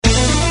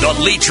The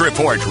Leach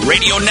Report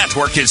Radio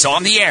Network is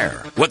on the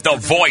air with the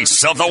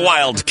voice of the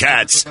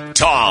Wildcats,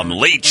 Tom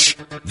Leach.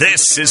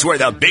 This is where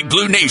the Big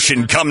Blue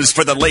Nation comes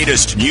for the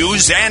latest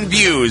news and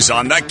views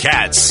on the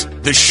Cats.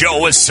 The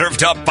show is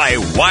served up by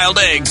Wild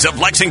Eggs of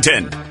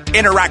Lexington.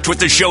 Interact with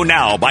the show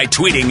now by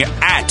tweeting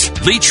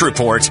at Leach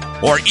Report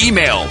or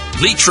email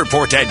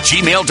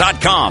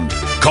leachreport@gmail.com.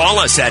 Call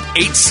us at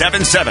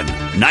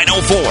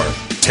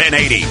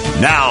 877-904-1080.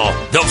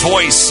 Now, the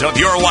voice of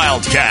your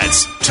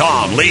Wildcats,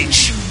 Tom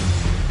Leach.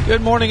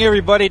 Good morning,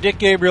 everybody. Dick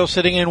Gabriel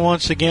sitting in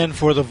once again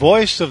for the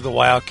voice of the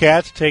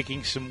Wildcats,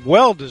 taking some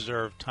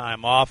well-deserved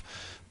time off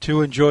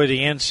to enjoy the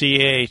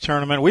NCAA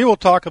tournament. We will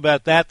talk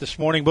about that this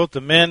morning, both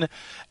the men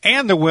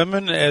and the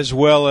women, as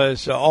well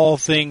as all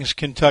things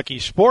Kentucky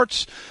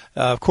sports.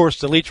 Of course,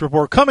 the Leach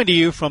Report coming to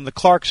you from the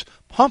Clark's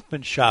Pump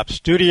and Shop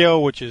studio,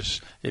 which is,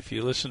 if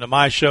you listen to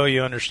my show,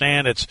 you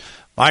understand it's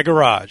my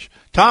garage.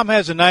 Tom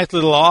has a nice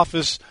little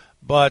office,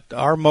 but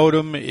our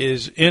modem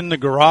is in the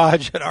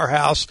garage at our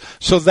house,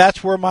 so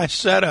that's where my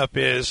setup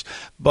is.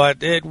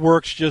 But it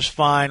works just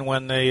fine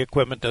when the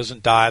equipment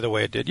doesn't die the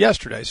way it did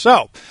yesterday.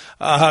 So,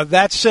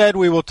 that said,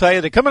 we will tell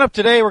you that coming up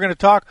today, we're going to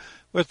talk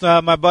with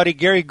my buddy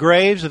Gary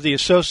Graves of the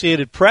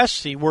Associated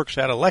Press. He works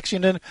out of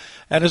Lexington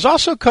and has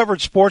also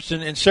covered sports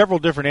in several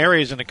different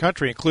areas in the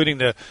country, including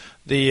the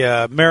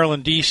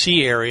Maryland,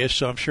 D.C. area.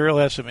 So I'm sure he'll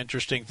have some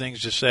interesting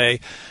things to say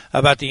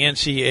about the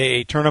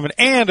NCAA tournament.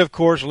 And, of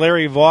course,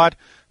 Larry Vaught,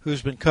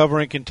 who's been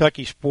covering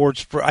Kentucky sports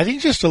for, I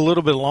think, just a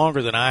little bit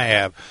longer than I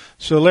have.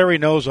 So Larry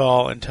knows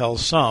all and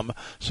tells some.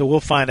 So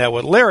we'll find out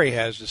what Larry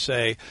has to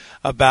say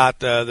about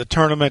the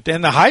tournament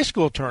and the high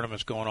school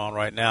tournaments going on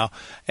right now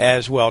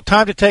as well.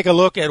 Time to take a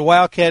look at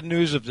Wildcat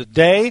news of the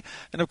day.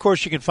 And, of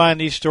course, you can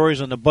find these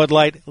stories on the Bud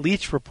Light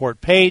Leach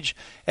Report page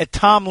at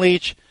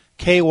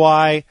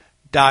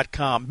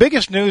TomLeachKY.com.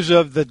 Biggest news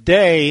of the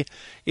day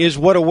is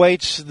what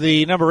awaits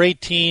the number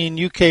 18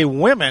 UK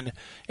women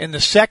in the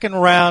second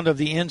round of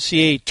the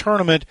NCAA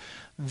tournament.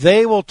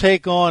 They will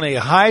take on a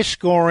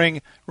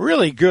high-scoring,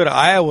 really good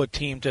Iowa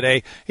team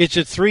today. It's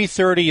at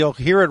 3:30. You'll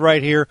hear it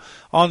right here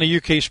on the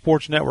UK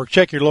Sports Network.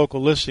 Check your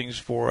local listings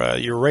for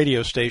your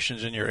radio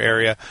stations in your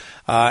area.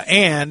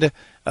 And,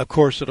 of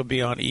course, it'll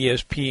be on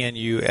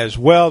ESPNU as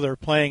well. They're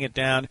playing it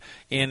down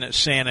in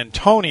San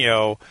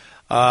Antonio.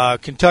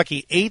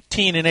 Kentucky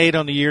 18-8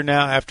 on the year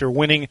now after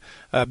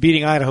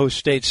beating Idaho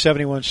State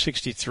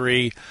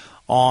 71-63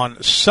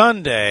 on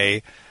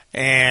Sunday.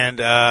 And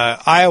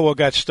Iowa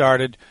got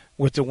started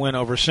with the win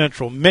over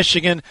Central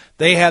Michigan.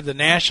 They had the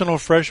National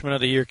Freshman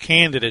of the Year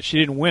candidate. She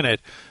didn't win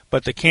it,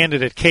 but the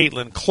candidate,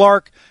 Caitlin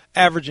Clark,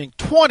 averaging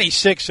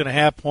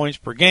 26.5 points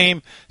per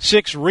game,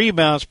 6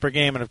 rebounds per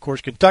game. And, of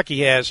course,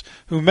 Kentucky has,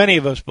 who many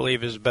of us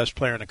believe is the best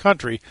player in the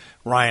country,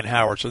 Ryan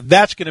Howard. So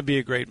that's going to be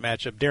a great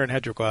matchup. Darren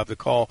Hedrick will have the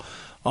call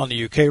on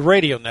the UK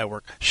radio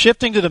network.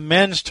 Shifting to the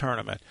men's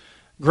tournament.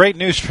 Great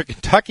news for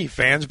Kentucky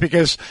fans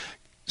because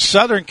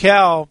Southern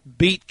Cal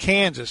beat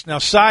Kansas. Now,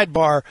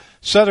 sidebar,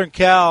 Southern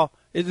Cal,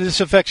 this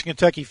affects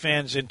Kentucky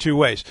fans in two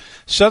ways.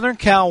 Southern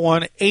Cal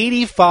won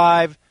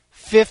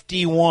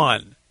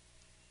 85-51.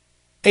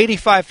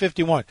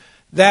 85-51.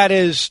 That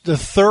is the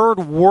third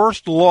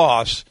worst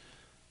loss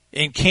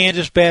in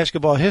Kansas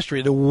basketball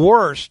history. The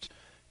worst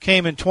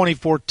came in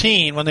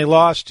 2014 when they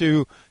lost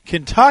to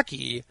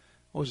Kentucky.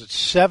 What was it,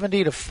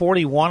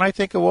 70-41, I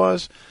think it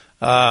was?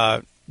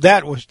 That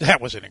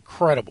was an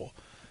incredible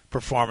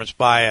performance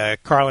by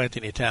Karl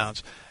Anthony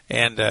Towns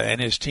and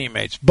his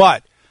teammates.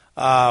 But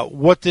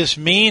what this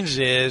means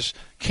is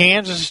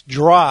Kansas'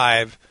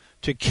 drive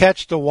to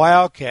catch the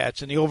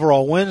Wildcats in the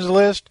overall wins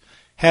list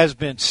has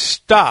been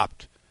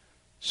stopped.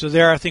 So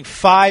they're, I think,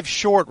 5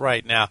 short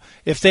right now.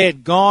 If they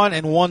had gone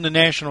and won the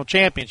national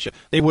championship,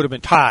 they would have been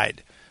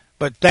tied.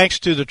 But thanks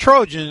to the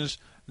Trojans,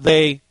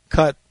 they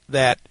cut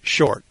that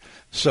short.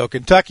 So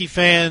Kentucky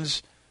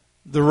fans,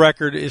 the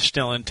record is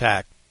still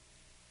intact.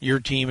 Your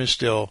team is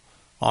still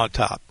on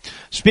top.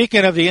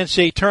 Speaking of the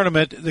NCAA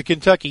tournament, the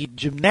Kentucky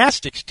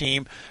gymnastics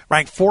team,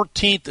 ranked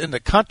 14th in the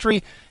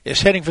country,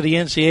 is heading for the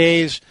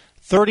NCAA's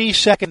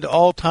 32nd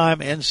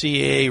all-time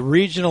NCAA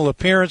regional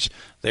appearance.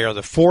 They are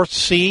the 4th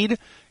seed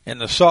in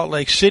the Salt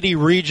Lake City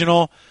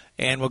regional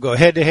and will go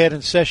head-to-head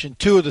in session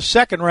 2 of the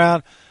second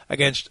round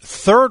against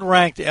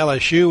third-ranked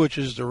LSU, which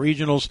is the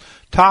regional's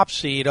top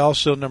seed,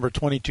 also number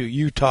 22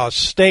 Utah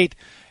State,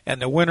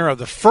 and the winner of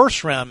the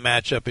first-round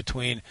matchup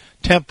between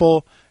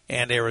Temple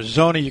and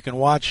Arizona. You can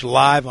watch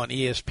live on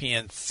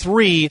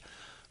ESPN3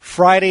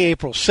 Friday,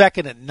 April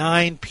 2nd at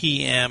 9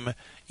 p.m.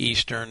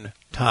 Eastern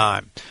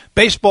Time.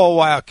 Baseball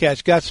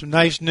Wildcats got some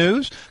nice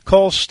news.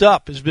 Cole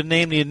Stupp has been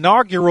named the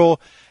inaugural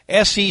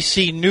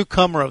SEC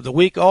Newcomer of the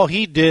Week. All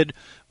he did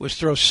was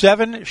throw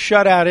 7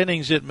 shutout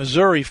innings at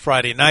Missouri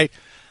Friday night.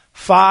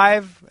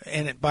 5,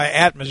 and by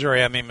at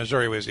Missouri, I mean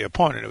Missouri was the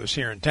opponent. It was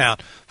here in town.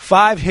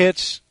 5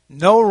 hits,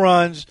 no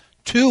runs,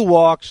 2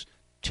 walks,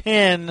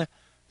 10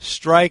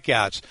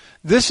 strikeouts.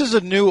 This is a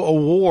new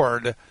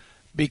award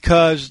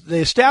because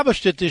they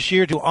established it this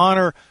year to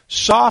honor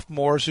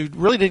sophomores who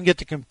really didn't get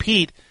to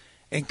compete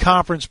in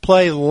conference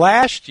play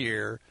last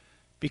year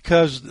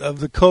because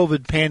of the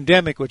COVID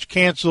pandemic, which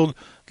canceled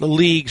the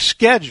league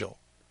schedule.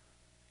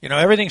 You know,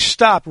 everything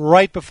stopped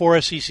right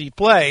before SEC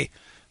play,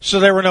 so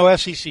there were no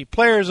SEC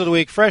Players of the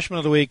Week, Freshmen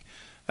of the Week,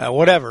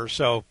 whatever.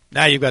 So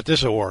now you've got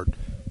this award.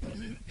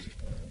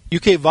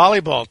 UK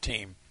volleyball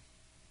team.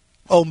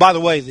 Oh, and by the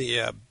way,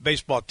 the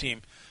baseball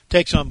team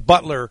takes on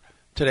Butler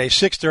today,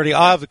 6:30.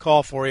 I'll have the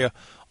call for you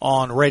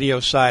on radio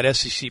side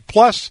SEC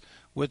Plus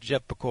with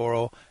Jeff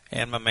Pecoro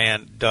and my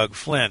man Doug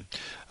Flynn.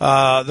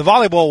 The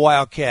volleyball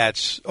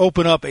Wildcats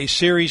open up a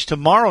series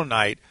tomorrow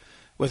night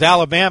with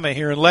Alabama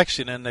here in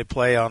Lexington. They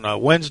play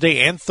on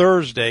Wednesday and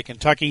Thursday.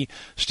 Kentucky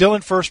still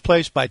in first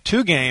place by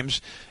 2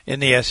 games in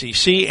the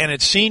SEC, and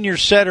its senior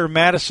setter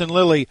Madison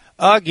Lilly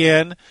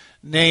again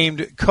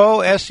named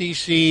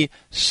co-SEC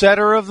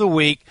Setter of the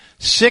Week.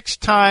 6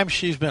 times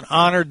she's been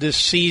honored this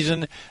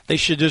season. They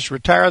should just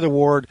retire the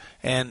award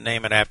and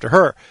name it after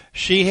her.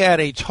 She had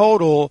a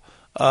total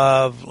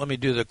of, let me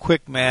do the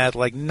quick math,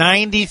 like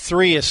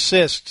 93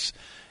 assists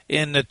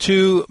in the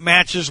 2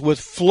 matches with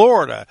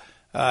Florida.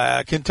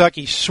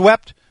 Kentucky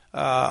swept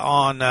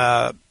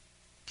on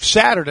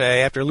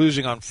Saturday after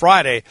losing on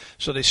Friday,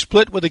 so they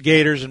split with the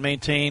Gators and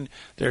maintained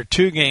their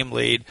 2-game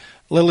lead.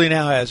 Lilly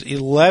now has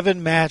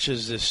 11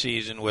 matches this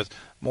season with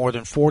more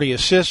than 40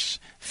 assists,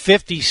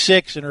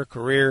 56 in her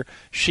career.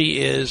 She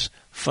is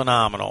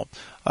phenomenal.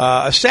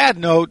 A sad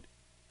note,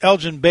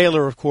 Elgin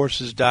Baylor, of course,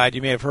 has died.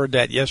 You may have heard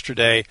that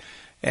yesterday,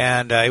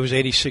 and he was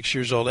 86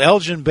 years old.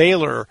 Elgin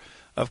Baylor,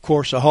 of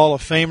course, a Hall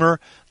of Famer,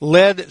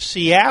 led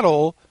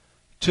Seattle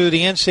to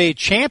the NCAA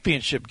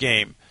championship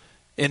game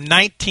in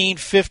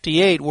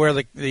 1958, where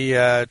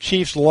the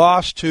Chiefs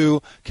lost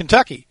to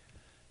Kentucky.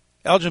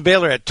 Elgin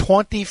Baylor had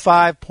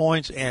 25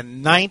 points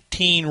and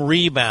 19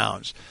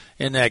 rebounds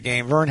in that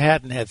game. Vern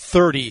Hatton had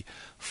 30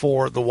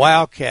 for the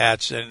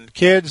Wildcats. And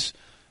kids,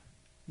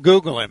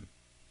 Google him,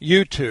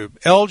 YouTube.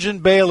 Elgin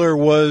Baylor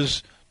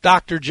was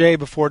Dr. J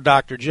before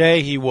Dr.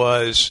 J. He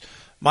was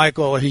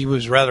Michael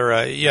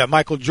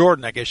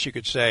Jordan, I guess you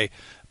could say,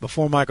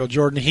 before Michael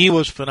Jordan. He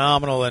was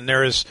phenomenal, and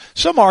there is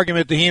some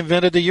argument that he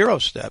invented the Euro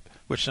step,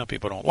 which some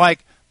people don't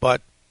like,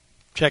 but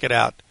check it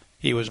out.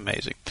 He was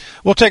amazing.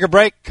 We'll take a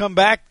break, come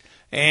back,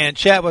 and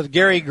chat with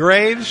Gary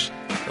Graves.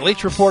 The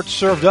Leach Report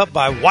served up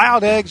by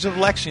Wild Eggs of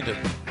Lexington.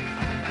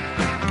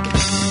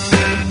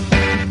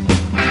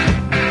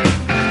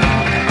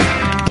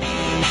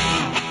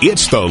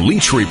 It's the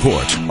Leach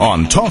Report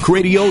on Talk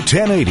Radio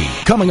 1080.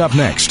 Coming up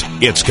next,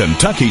 it's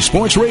Kentucky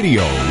Sports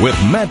Radio with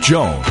Matt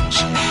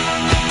Jones.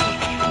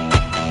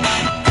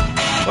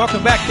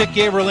 Welcome back. Dick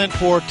Gabriel in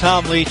for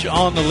Tom Leach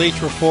on the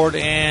Leach Report.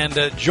 And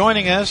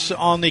joining us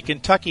on the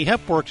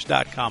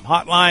KentuckyHempWorks.com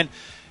hotline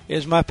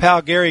is my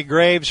pal Gary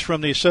Graves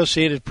from the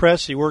Associated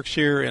Press. He works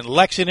here in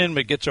Lexington,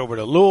 but gets over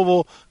to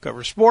Louisville,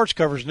 covers sports,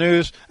 covers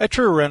news. A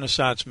true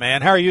Renaissance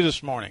man. How are you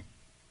this morning?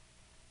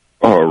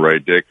 All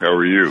right, Dick. How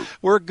are you?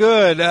 We're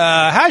good.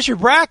 How's your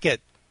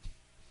bracket?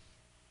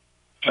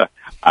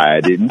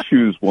 I didn't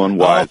choose one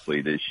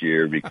wisely this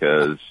year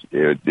because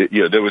there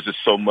was just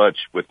so much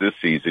with this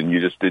season.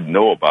 You just didn't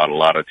know about a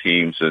lot of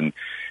teams and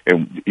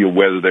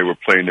whether they were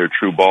playing their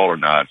true ball or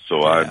not. So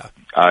yeah.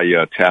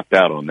 I tapped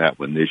out on that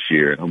one this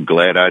year, and I'm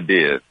glad I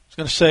did. I was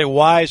going to say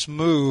wise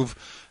move,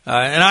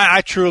 and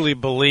I truly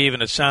believe,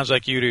 and it sounds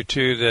like you do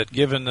too, that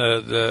given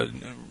the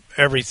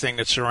everything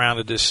that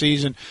surrounded this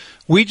season,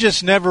 we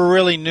just never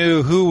really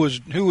knew who was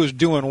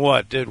doing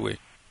what, did we?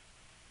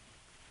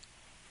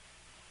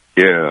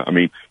 Yeah, I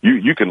mean,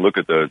 you can look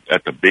at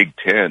the Big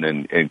Ten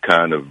and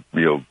kind of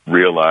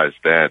realize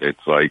that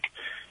it's like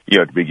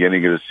at the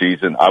beginning of the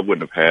season I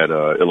wouldn't have had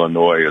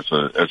Illinois as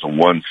a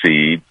 1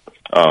 seed,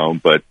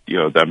 but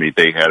I mean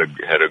they had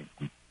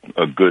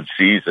a good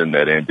season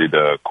that ended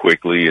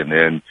quickly, and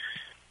then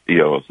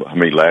I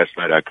mean last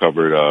night I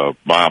covered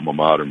my alma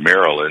mater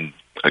Maryland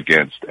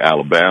against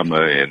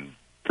Alabama, and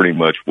pretty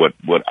much what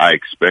I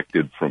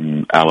expected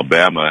from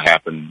Alabama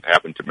happened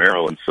to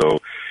Maryland. So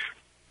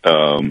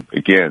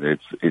again,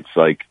 it's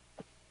like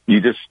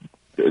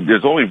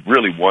there's only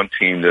really one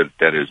team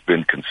that has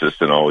been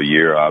consistent all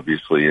year,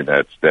 obviously, and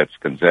that's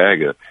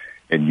Gonzaga.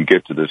 And you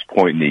get to this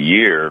point in the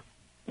year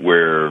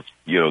where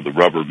the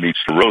rubber meets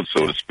the road,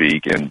 so to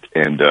speak. And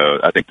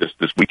I think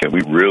this weekend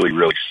we really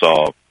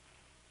saw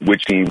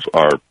which teams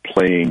are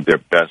playing their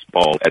best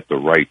ball at the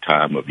right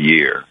time of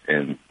year.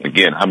 And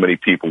again, how many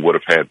people would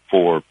have had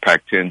 4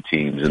 Pac-10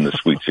 teams in the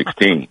Sweet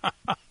 16?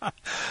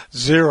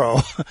 0.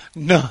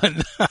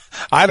 None.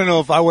 I don't know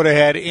if I would have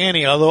had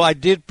any, although I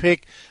did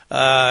pick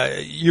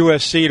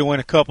USC to win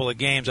a couple of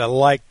games. I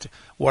liked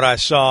what I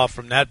saw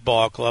from that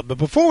ball club. But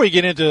before we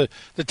get into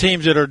the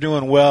teams that are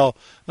doing well,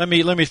 let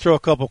me throw a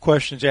couple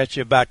questions at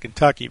you about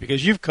Kentucky,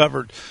 because you've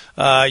covered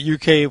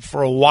UK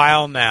for a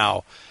while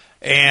now.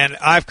 And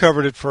I've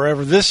covered it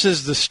forever. This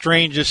is the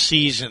strangest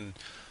season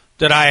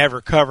that I ever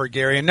covered,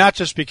 Gary, and not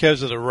just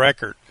because of the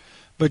record,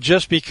 but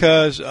just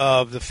because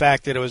of the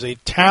fact that it was a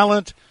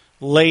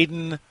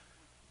talent-laden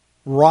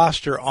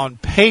roster on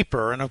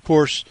paper. And, of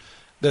course,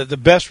 the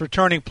best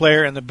returning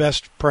player and the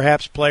best,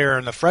 perhaps, player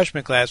in the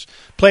freshman class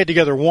played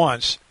together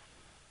once.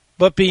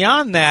 But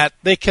beyond that,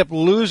 they kept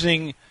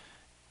losing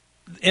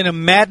in a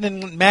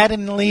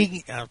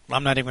maddeningly.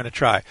 I'm not even going to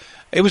try.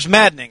 It was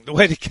maddening the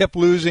way they kept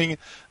losing.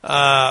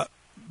 In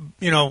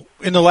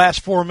the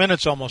last 4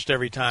 minutes, almost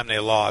every time they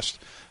lost.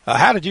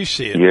 How did you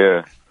see it?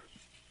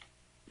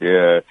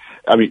 Yeah.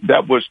 I mean,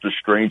 that was the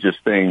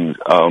strangest thing.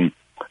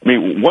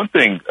 One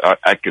thing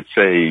I could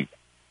say,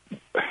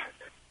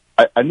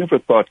 I never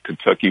thought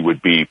Kentucky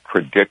would be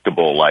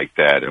predictable like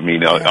that. I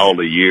mean, all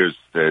the years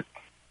that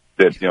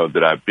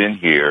I've been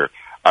here,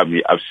 I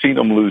mean, I've seen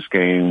them lose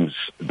games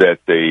I've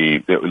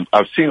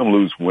seen them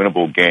lose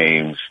winnable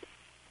games,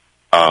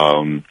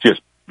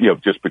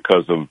 just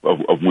because of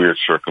weird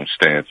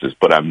circumstances.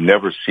 But I've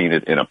never seen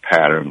it in a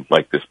pattern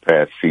like this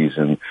past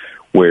season,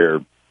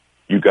 where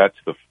you got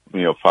to the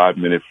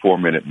 5-minute,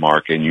 4-minute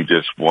mark, and you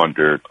just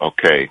wondered,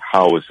 okay,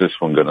 how is this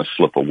one going to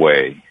slip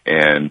away?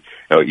 And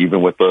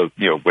even with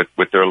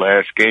with their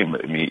last game,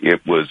 I mean,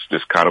 it was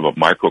just kind of a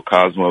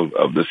microcosm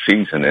of the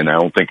season, and I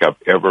don't think I've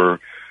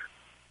ever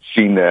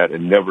seen that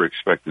and never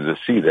expected to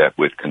see that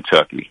with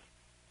Kentucky.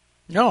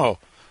 No,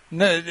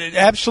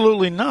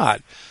 absolutely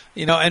not.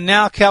 And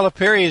now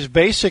Calipari is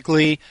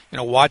basically,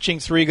 watching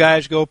 3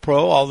 guys go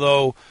pro,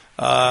 although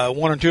 1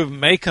 or 2 of them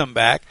may come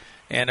back.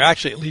 And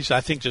actually, at least I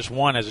think just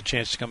 1 has a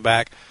chance to come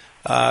back.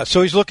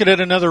 So he's looking at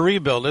another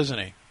rebuild, isn't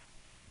he?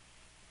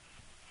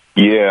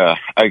 Yeah,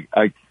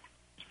 I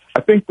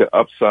think the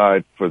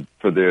upside for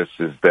this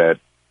is that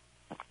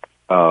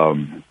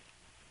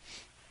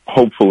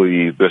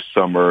hopefully this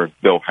summer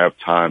they'll have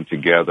time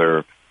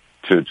together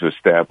to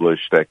establish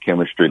that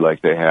chemistry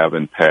like they have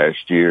in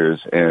past years.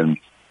 And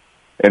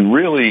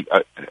really,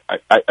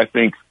 I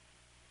think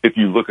if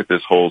you look at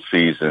this whole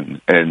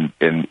season, and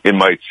it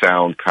might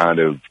sound kind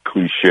of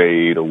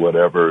cliched or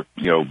whatever,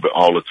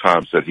 all the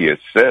times that he has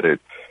said it,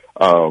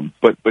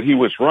 but he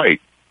was right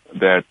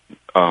that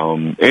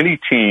any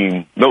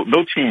team,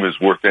 no team is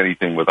worth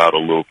anything without a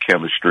little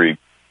chemistry,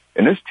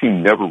 and this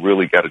team never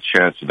really got a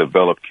chance to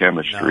develop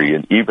chemistry. No.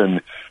 And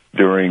even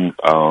during,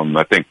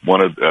 I think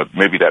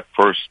maybe that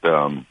first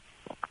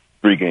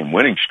 3-game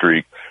winning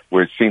streak,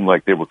 where it seemed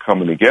like they were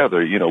coming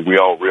together, we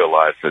all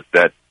realized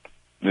that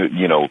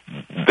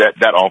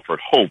offered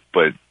hope,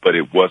 but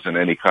it wasn't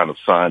any kind of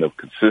sign of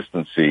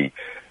consistency.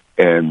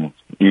 And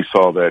you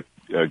saw that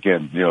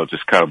again,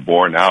 just kind of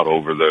borne out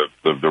over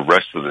the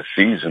rest of the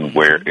season,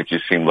 where it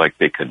just seemed like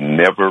they could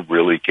never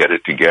really get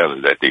it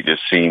together, that they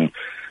just seemed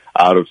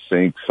out of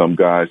sync. Some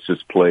guys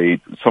just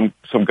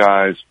some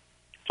guys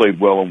played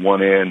well on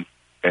one end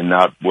and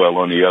not well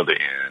on the other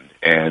end.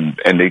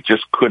 And they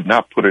just could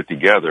not put it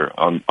together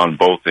on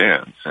both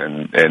ends.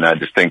 And I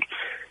just think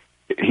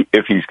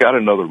if he's got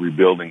another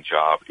rebuilding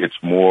job, it's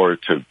more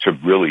to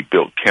really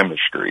build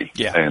chemistry.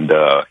 Yeah.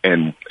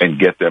 and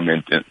get them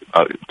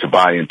to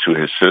buy into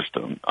his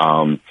system.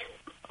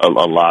 A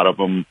lot of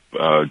them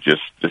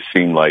just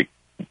seem like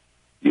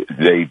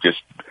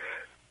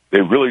they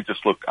really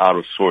just look out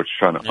of sorts,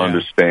 trying to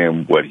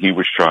understand what he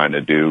was trying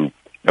to do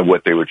and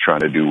what they were trying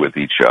to do with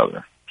each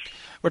other.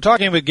 We're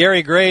talking with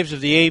Gary Graves of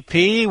the AP.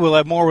 We'll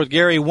have more with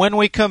Gary when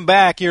we come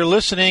back. You're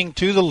listening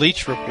to the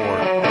Leach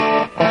Report.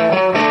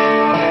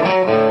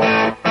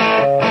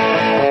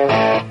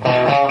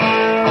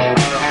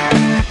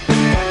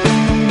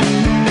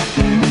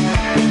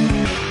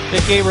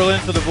 Gabriel in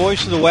for the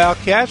voice of the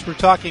Wildcats. We're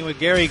talking with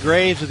Gary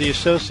Graves of the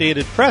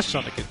Associated Press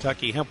on the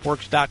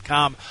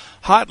KentuckyHempWorks.com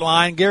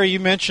hotline. Gary, you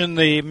mentioned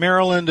the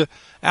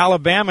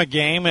Maryland-Alabama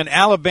game, and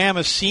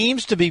Alabama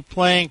seems to be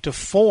playing to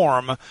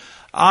form.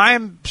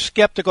 I'm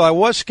skeptical. I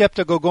was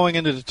skeptical going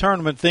into the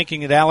tournament,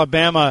 thinking that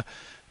Alabama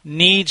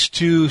needs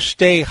to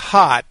stay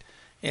hot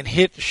and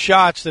hit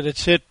shots that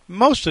it's hit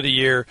most of the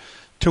year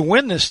to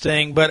win this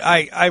thing. But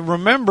I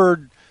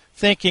remembered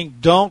thinking,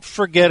 don't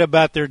forget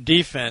about their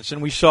defense,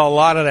 and we saw a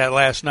lot of that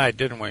last night,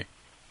 didn't we?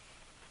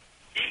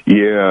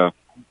 Yeah.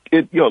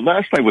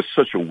 Last night was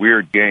such a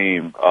weird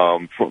game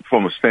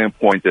from a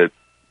standpoint that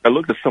I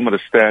looked at some of the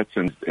stats,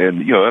 and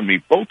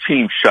both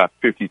teams shot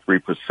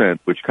 53%,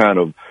 which kind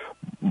of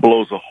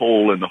blows a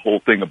hole in the whole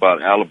thing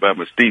about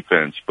Alabama's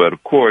defense. But,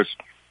 of course,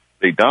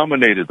 they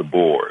dominated the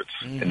boards,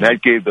 and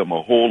that gave them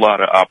a whole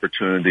lot of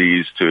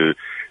opportunities to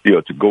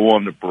go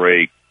on the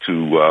break,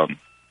 to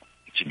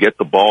get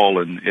the ball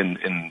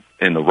in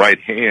the right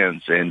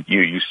hands. And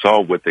you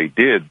saw what they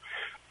did,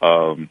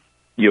 when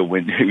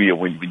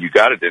you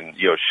got it in,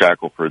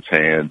 Shackelford's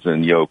hands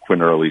and,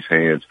 Quinn Early's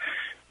hands.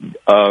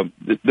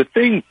 The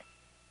thing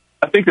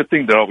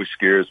that always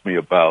scares me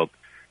about,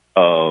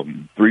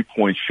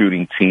 3-point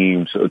shooting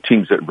teams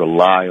that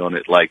rely on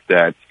it like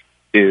that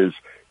is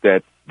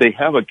that they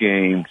have a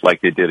game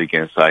like they did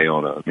against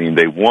Iona. I mean,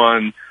 they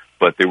won,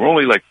 but they were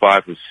only like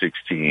 5 of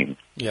 16.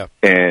 Yeah.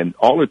 And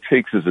all it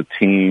takes is a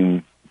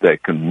team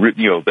that can,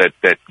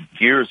 that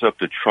gears up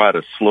to try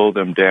to slow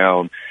them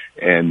down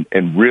and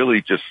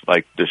really just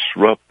like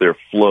disrupt their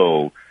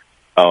flow,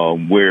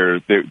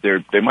 where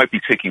they might be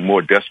taking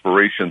more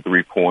desperation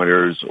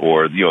 3-pointers,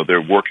 or,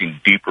 they're working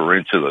deeper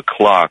into the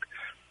clock,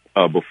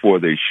 before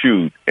they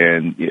shoot.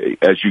 And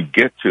as you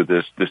get to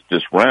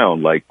this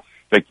round, like,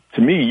 like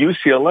to me,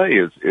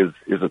 UCLA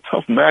is a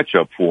tough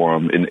matchup for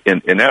them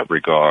in that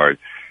regard.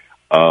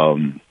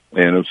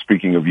 And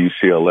speaking of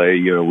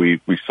UCLA,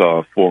 we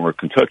saw a former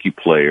Kentucky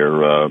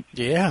player,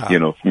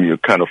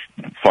 kind of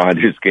find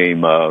his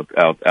game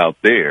out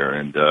there,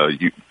 and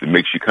it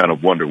makes you kind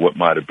of wonder what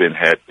might have been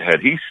had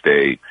he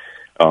stayed.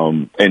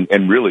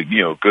 And really,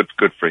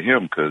 good for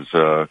him because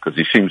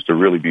he seems to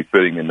really be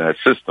fitting in that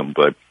system.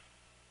 But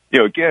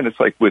again, it's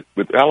like with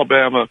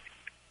Alabama,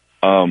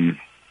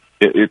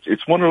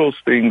 it's one of those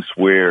things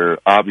where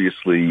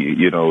obviously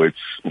it's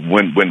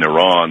when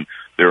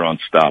they're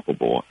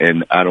unstoppable,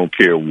 and I don't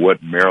care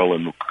what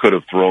Maryland could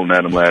have thrown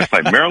at them last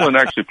night. Maryland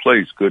actually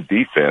plays good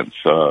defense,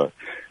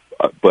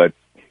 but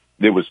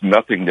there was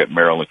nothing that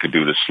Maryland could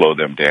do to slow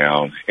them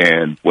down.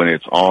 And when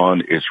it's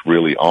on, it's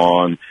really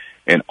on.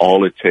 And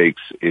all it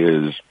takes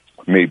is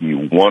maybe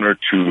one or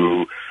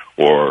two,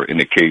 or in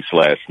the case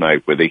last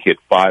night where they hit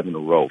 5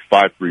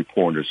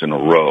 3-pointers in a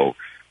row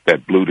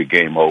that blew the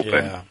game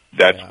open. Yeah.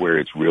 That's where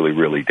it's really,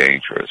 really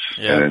dangerous.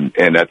 Yeah.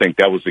 And I think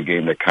that was the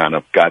game that kind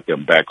of got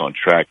them back on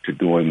track to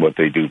doing what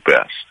they do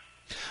best.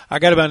 I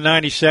got about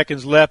 90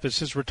 seconds left, and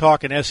since we're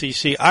talking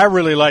SEC, I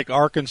really like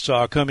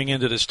Arkansas coming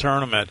into this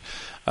tournament.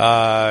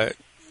 And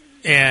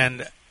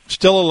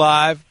still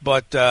alive,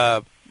 but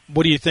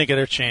what do you think of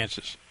their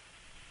chances?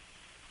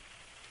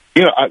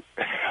 I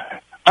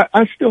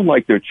still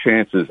like their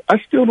chances. I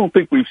still don't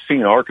think we've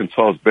seen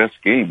Arkansas's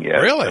best game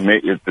yet. Really? I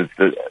mean,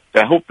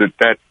 I hope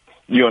that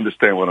you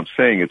understand what I'm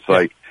saying. It's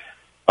like,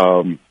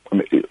 what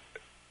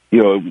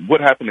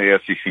happened in the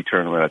SEC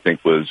tournament, I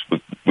think was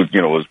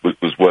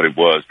what it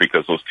was,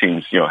 because those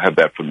teams, have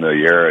that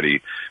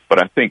familiarity.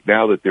 But I think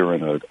now that they're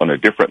on a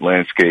different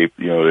landscape,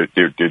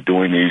 they're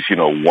doing these,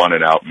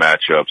 1-and-out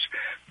matchups,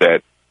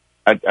 that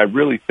I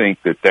really think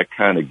that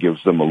kind of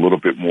gives them a little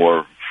bit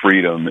more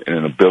freedom and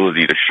an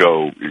ability to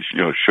show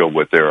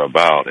what they're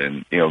about.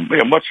 And,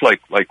 much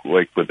like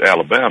with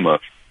Alabama,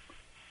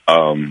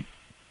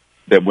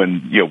 that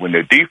when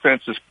their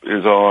defense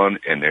is on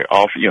and they're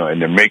off,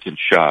 and they're making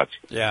shots,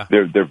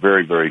 they're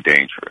very, very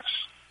dangerous.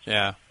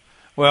 Yeah.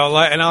 Well,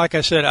 and like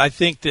I said, I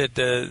think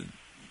that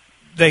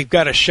they've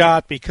got a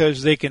shot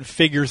because they can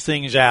figure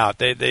things out.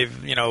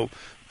 They've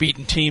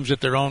beaten teams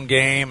at their own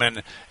game,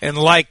 and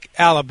like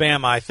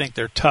Alabama, I think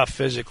they're tough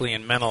physically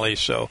and mentally,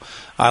 so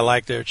I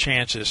like their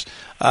chances.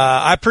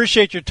 I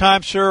appreciate your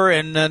time, sir,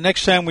 and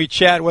next time we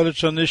chat, whether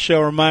it's on this show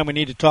or mine, we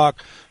need to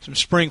talk some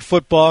spring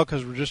football,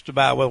 because we're just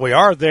about, we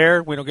are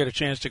there. We don't get a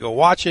chance to go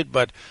watch it,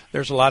 but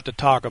there's a lot to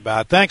talk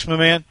about. Thanks, my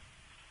man.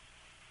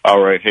 All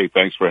right. Hey,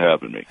 thanks for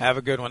having me. Have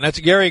a good one. That's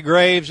Gary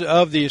Graves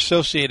of the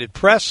Associated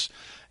Press,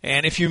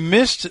 and if you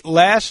missed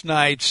last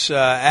night's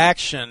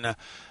action,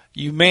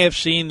 you may have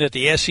seen that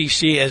the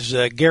SEC, as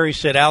Gary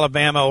said,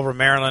 Alabama over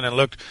Maryland, and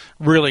looked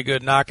really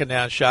good knocking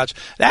down shots.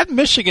 That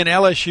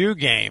Michigan-LSU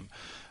game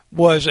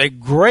was a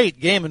great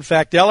game. In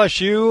fact,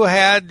 LSU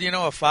had, a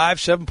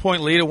 5-7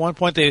 point lead at one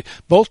point.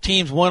 Both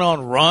teams went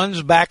on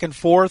runs back and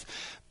forth.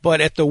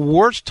 But at the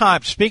worst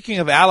time, speaking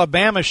of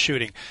Alabama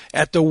shooting,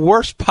 at the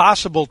worst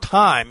possible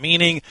time,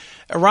 meaning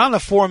around the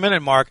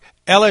 4-minute mark,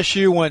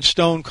 LSU went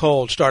stone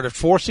cold, started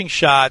forcing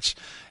shots,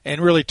 and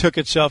really took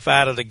itself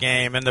out of the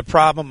game. And the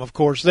problem, of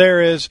course,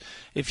 there is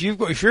if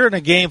you're in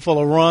a game full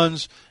of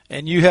runs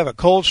and you have a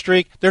cold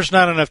streak, there's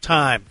not enough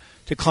time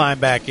to climb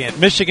back in.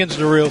 Michigan's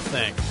the real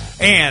thing.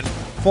 And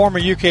former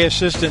UK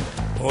assistant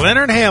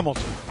Leonard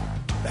Hamilton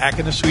back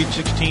in the Sweet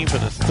 16 for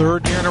the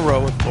third year in a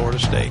row with Florida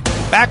State.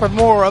 Back with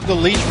more of the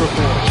Leach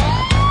Report.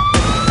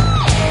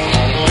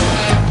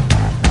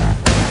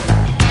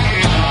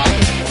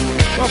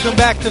 Welcome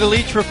back to the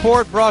Leach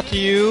Report, brought to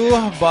you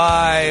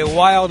by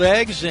Wild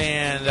Eggs,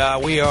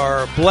 and we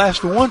are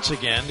blessed once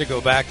again to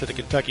go back to the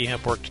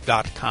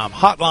KentuckyHempWorks.com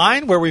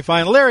hotline, where we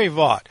find Larry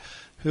Vaught,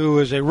 who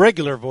is a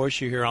regular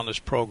voice you hear on this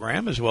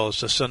program, as well as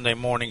the Sunday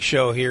morning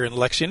show here in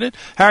Lexington.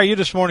 How are you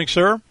this morning,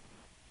 sir?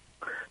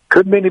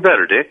 Couldn't be any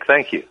better, Dick.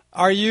 Thank you.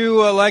 Are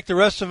you like the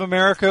rest of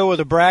America with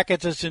a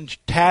bracket that's in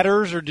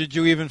tatters, or did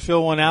you even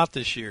fill one out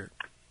this year?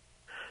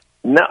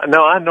 No,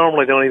 I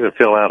normally don't even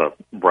fill out a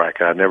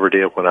bracket. I never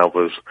did when I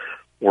was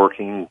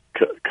working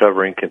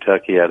covering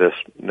Kentucky. I just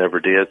never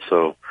did.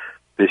 So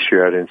this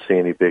year I didn't see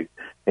any big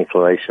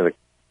inclination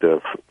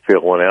to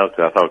fill one out.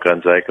 I thought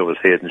Gonzaga was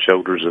head and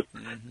shoulders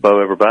above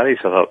everybody.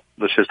 So I thought,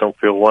 let's just don't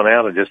fill one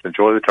out and just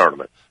enjoy the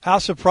tournament. How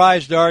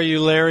surprised are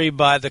you, Larry,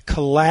 by the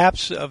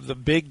collapse of the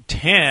Big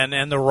Ten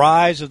and the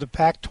rise of the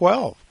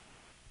Pac-12?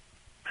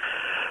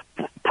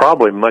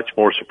 Probably much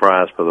more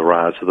surprised by the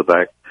rise of the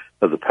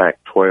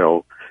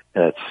Pac-12.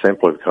 And it's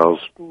simply because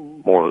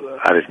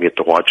I didn't get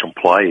to watch them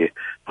play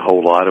a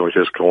whole lot. It was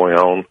just going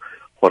on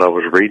what I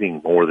was reading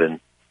more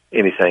than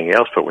anything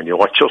else. But when you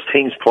watch those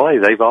teams play,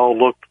 they've all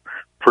looked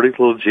pretty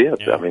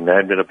legit. Yeah. I mean, that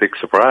had been a big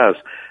surprise.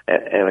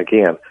 And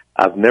again,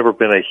 I've never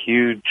been a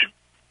huge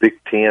Big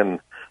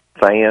Ten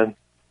fan,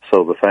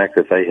 so the fact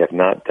that they have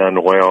not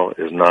done well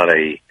is not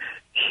a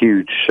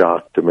huge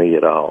shock to me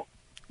at all.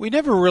 We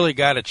never really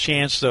got a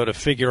chance, though, to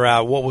figure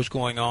out what was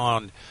going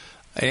on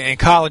in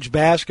college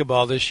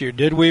basketball this year,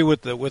 did we?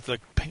 With the the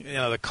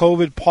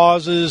COVID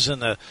pauses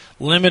and the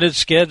limited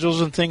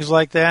schedules and things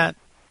like that.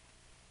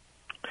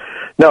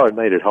 No, it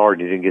made it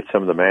hard. You didn't get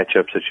some of the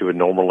matchups that you would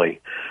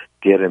normally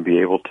get and be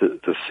able to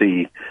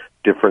see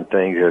different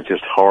things. It's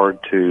just hard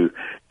to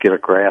get a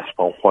grasp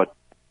on what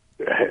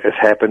has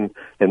happened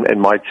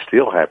and might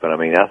still happen. I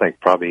mean, I think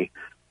probably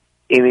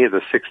any of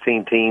the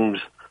 16 teams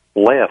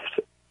left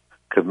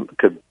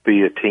could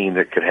be a team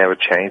that could have a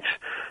chance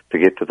to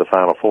get to the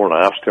Final Four.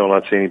 Now, I've still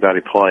not seen anybody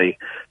play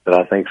that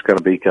I think is going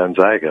to beat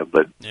Gonzaga,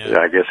 but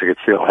I guess it could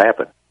still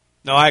happen.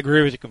 No, I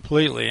agree with you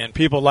completely. And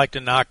people like to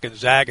knock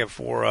Gonzaga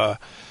for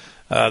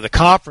the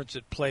conference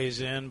it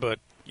plays in, but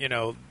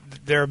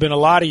there have been a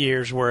lot of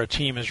years where a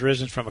team has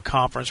risen from a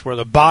conference where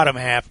the bottom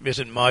half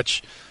isn't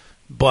much,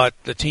 but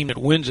the team that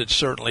wins it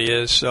certainly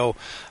is. So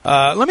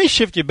let me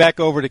shift you back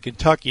over to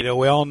Kentucky.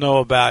 We all know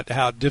about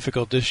how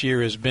difficult this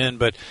year has been,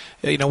 but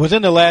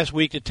within the last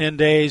week to 10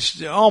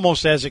 days,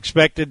 almost as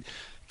expected,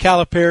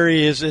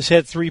 Calipari has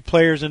had 3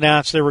 players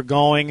announce they were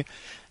going.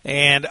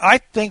 And I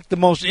think the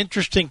most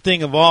interesting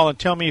thing of all, and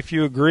tell me if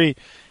you agree,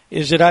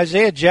 is that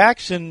Isaiah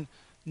Jackson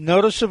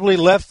noticeably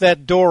left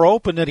that door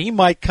open that he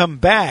might come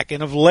back.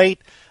 And of late,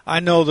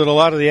 I know that a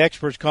lot of the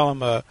experts call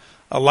him a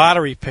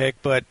lottery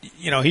pick, but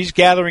he's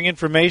gathering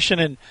information,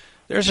 and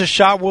there's a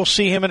shot we'll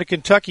see him in a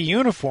Kentucky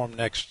uniform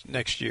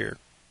next year.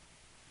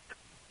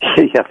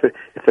 Yeah,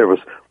 if there was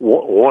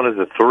one of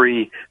the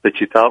 3 that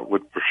you thought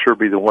would for sure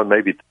be the one,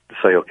 maybe to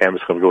say, okay, I'm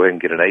just going to go ahead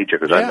and get an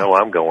agent because I know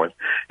I'm going,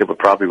 it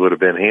would have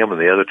been him, and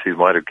the other 2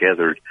 might have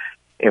gathered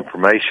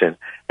information.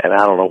 And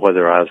I don't know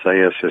whether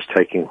Isaiah's just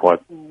taking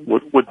what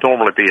would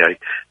normally be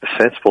a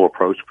sensible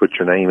approach, put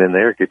your name in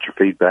there, get your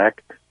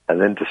feedback,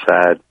 and then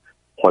decide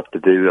what to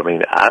do. I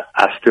mean,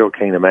 I still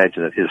can't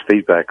imagine that his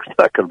feedback is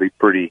not going to be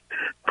pretty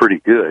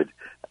good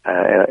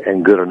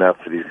and good enough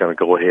that he's going to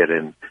go ahead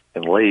and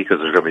leave because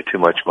there's going to be too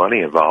much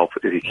money involved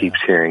if he keeps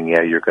hearing,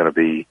 you're going to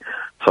be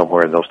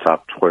somewhere in those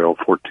top 12,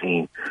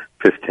 14,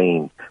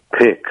 15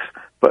 picks.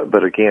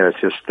 But again, it's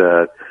just,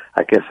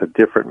 I guess, a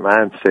different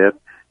mindset,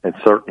 and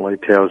certainly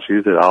tells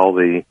you that all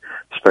the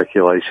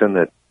speculation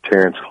that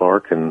Terrence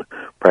Clark and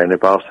Brandon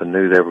Boston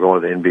knew they were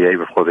going to the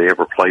NBA before they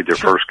ever played their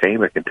first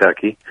game at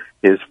Kentucky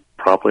is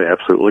probably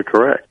absolutely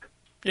correct.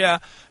 Yeah,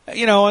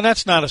 and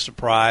that's not a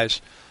surprise,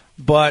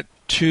 but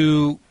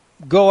to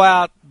go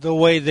out the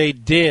way they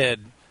did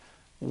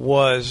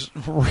was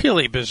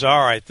really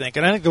bizarre, I think.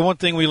 And I think the one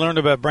thing we learned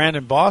about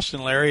Brandon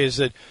Boston, Larry, is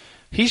that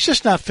he's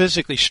just not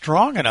physically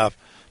strong enough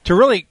to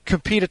really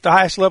compete at the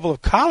highest level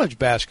of college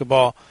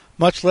basketball,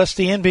 much less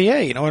the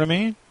NBA. You know what I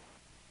mean?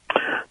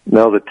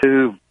 No, the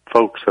 2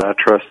 folks that I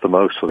trust the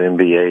most with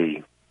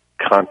NBA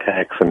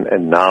contacts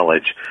and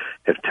knowledge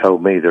have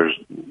told me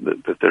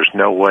that there's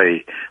no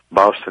way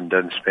Boston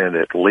doesn't spend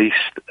at least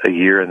a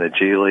year in the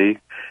G League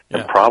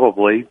and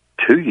probably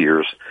 2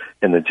 years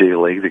in the G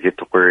League to get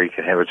to where he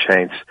can have a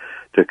chance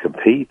to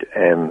compete.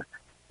 And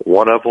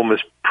one of them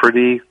is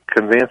pretty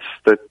convinced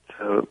that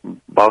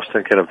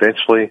Boston can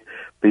eventually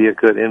be a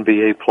good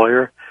NBA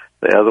player.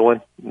 The other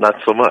one, not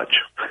so much.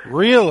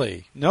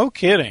 Really? No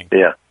kidding.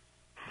 Yeah.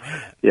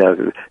 Yeah,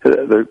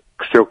 they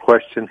still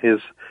question his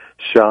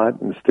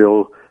shot and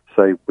still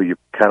say, well, you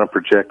kind of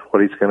project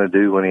what he's going to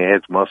do when he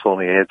adds muscle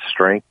and he adds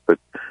strength, but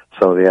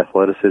some of the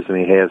athleticism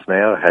he has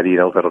now, how do you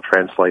know if that'll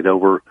translate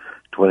over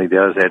to when he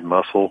does add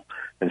muscle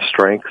and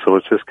strength? So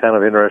it's just kind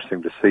of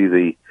interesting to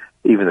see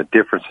even the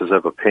differences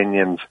of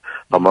opinions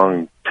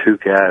among 2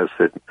 guys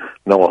that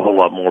know a whole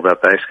lot more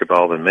about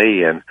basketball than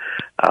me. And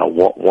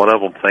one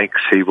of them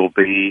thinks he will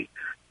be,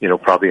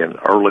 probably an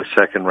early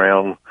second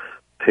round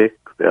pick.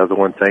 The other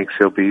one thinks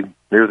he'll be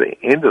near the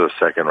end of the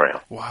second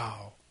round.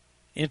 Wow.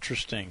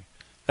 Interesting.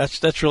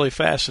 That's really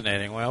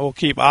fascinating. Well, we'll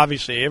keep,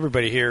 obviously,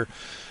 everybody here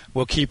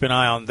will keep an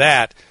eye on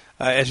that,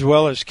 as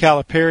well as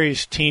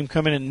Calipari's team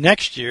coming in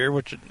next year,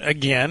 which,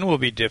 again, will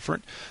be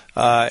different.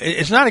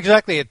 It's not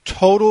exactly a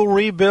total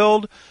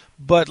rebuild,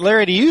 but,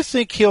 Larry, do you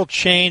think he'll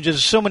change?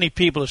 As so many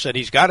people have said,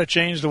 he's got to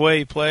change the way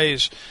he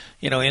plays,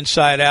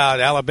 inside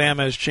out.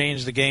 Alabama has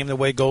changed the game the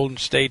way Golden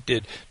State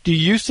did. Do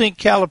you think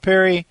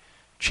Calipari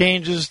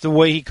changes the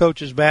way he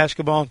coaches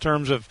basketball in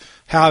terms of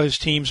how his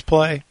teams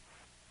play?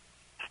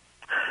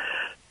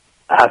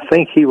 I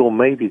think he will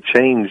maybe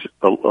change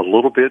a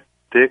little bit,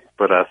 Dick,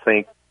 but I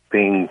think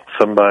being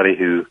somebody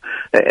who,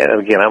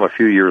 and again, I'm a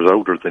few years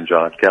older than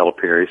John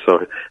Calipari,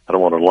 so I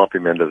don't want to lump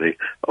him into the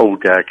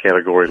old guy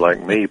category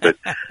like me, but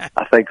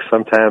I think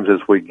sometimes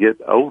as we get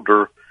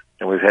older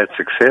and we've had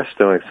success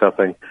doing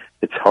something,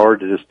 it's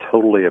hard to just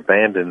totally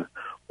abandon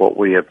what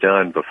we have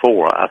done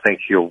before. I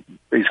think he's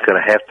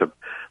going to have to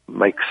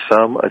make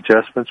some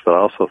adjustments, but I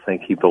also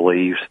think he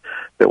believes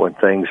that when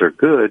things are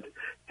good,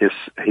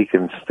 he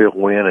can still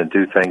win and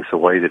do things the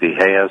way that he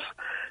has.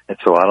 And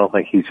so I don't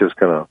think he's just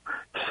going to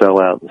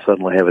sell out and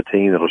suddenly have a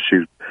team that'll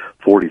shoot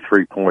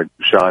 43-point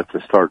shots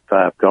and start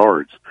 5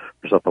 guards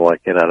or something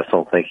like that. I just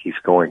don't think he's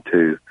going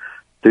to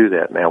do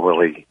that. Now,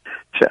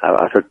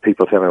 I've heard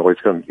people tell me, well,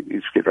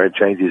 he's getting ready to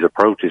change his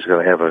approach. He's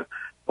going to have a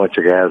bunch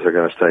of guys are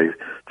going to stay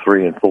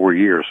 3 and 4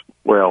 years.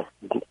 Well,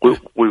 we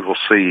will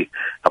see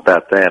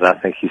about that. I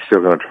think he's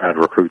still going to try to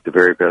recruit the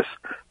very best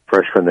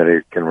freshmen that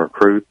he can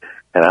recruit,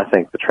 and I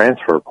think the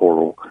transfer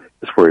portal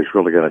is where he's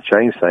really going to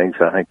change things.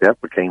 I think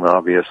that became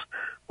obvious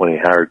when he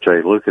hired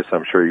Jay Lucas.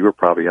 I'm sure you were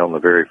probably on the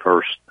very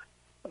first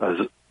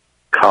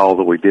call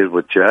that we did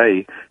with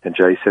Jay, and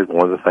Jay said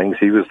one of the things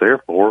he was there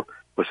for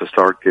was to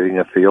start getting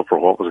a feel for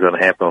what was going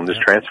to happen on this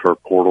transfer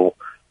portal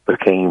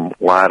became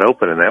wide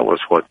open, and that was,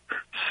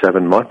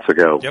 7 months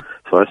ago. Yep.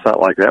 So it's not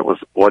like that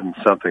wasn't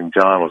something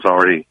John was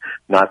already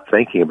not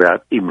thinking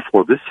about even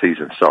before this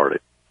season started.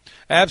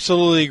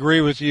 Absolutely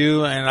agree with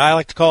you, and I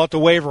like to call it the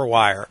waiver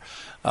wire.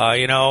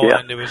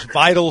 And it was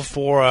vital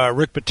for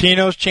Rick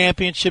Pitino's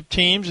championship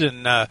teams,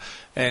 and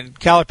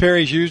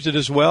Calipari's used it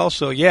as well.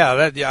 So,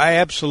 I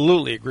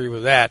absolutely agree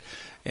with that.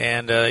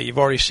 And you've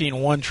already seen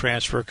one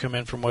transfer come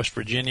in from West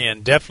Virginia,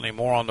 and definitely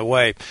more on the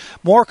way.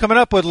 More coming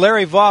up with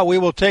Larry Vaught. We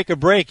will take a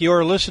break.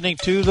 You're listening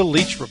to the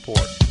Leach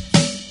Report.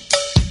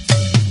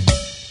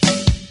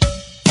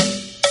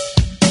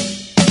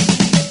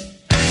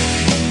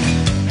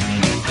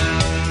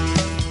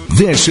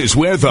 This is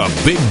where the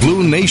Big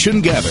Blue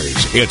Nation gathers.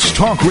 It's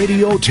Talk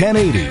Radio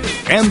 1080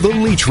 and the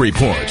Leach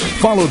Report,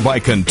 followed by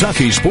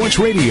Kentucky Sports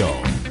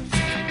Radio.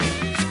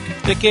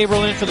 Dick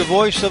Gabriel in for the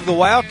voice of the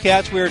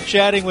Wildcats. We are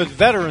chatting with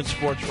veteran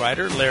sports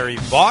writer Larry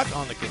Vaught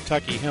on the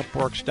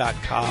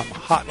KentuckyHempWorks.com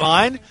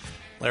hotline.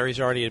 Larry's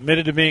already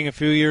admitted to being a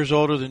few years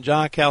older than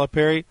John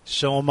Calipari.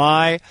 So am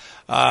I.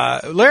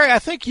 Larry, I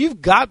think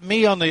you've got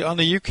me on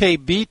the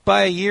UK beat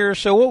by a year or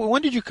so.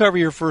 When did you cover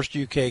your first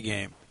UK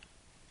game?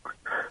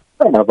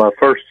 My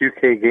first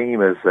UK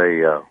game as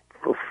a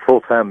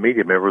full-time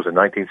media member was in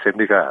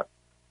 1975.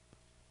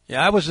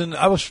 Yeah, I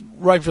was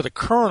writing for the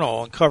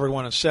Colonel and covered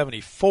one in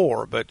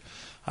 74, but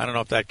I don't know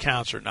if that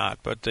counts or not.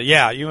 But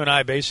you and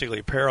I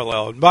basically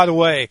parallel. And by the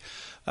way,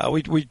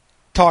 we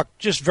talked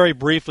just very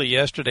briefly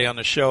yesterday on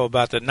the show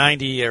about the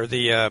 90 or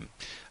the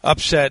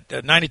upset.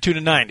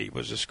 92-90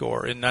 was the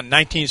score in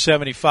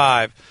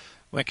 1975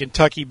 when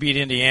Kentucky beat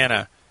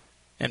Indiana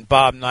and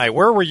Bob Knight.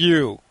 Where were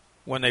you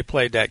when they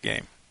played that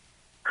game?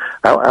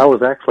 I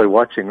was actually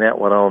watching that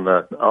one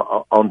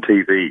on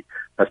TV.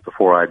 That's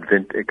before I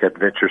got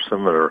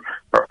venturesome or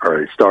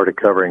started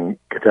covering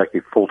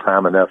Kentucky full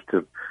time enough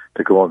to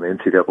go on the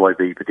NCAA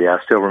beat. But I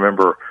still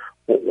remember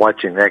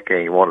watching that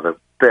game, one of the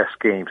best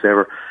games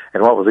ever.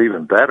 And what was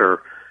even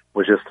better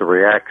was just the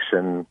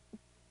reaction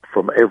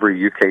from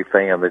every UK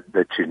fan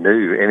that you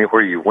knew.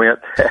 Anywhere you went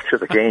after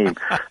the game,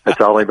 that's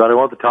all anybody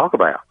wanted to talk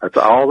about. That's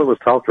all that was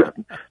talked about.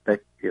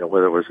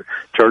 Whether it was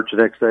church the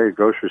next day,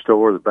 grocery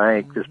store, the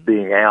bank, just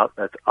being out,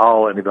 that's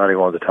all anybody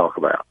wanted to talk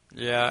about.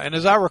 Yeah, and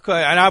as I recall,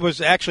 and I was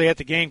actually at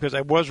the game because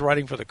I was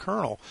writing for the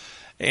Colonel,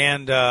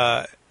 and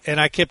I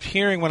kept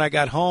hearing when I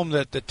got home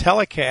that the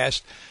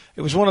telecast,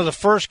 it was one of the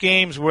first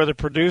games where the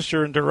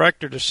producer and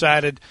director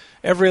decided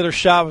every other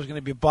shot was going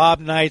to be Bob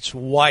Knight's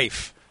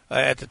wife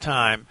at the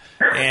time,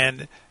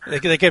 and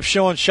they kept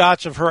showing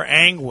shots of her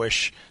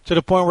anguish to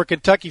the point where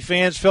Kentucky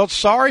fans felt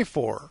sorry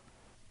for her.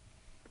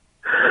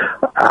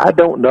 I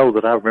don't know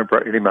that I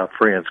remember any of my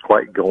friends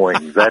quite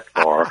going that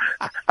far.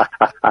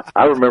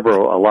 I remember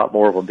a lot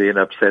more of them being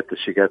upset that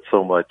she got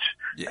so much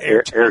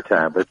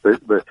airtime, but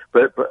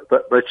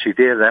she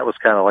did. And that was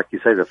kind of like you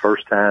say, the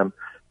first time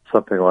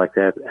something like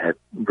that had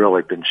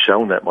really been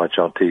shown that much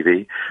on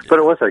TV. But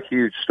it was a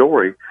huge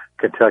story,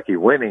 Kentucky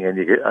winning, and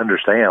you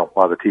understand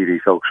why the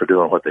TV folks are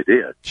doing what they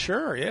did.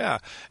 Sure, yeah,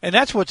 and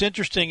that's what's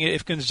interesting.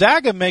 If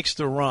Gonzaga makes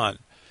the run,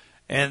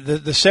 and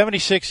the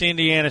 76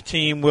 Indiana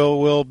team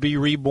will be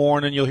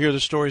reborn, and you'll hear the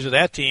stories of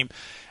that team.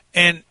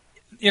 And,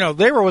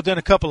 they were within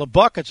a couple of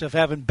buckets of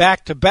having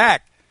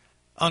back-to-back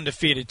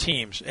undefeated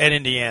teams at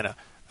Indiana.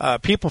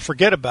 People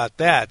forget about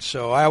that.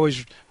 So I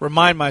always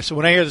remind myself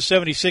when I hear the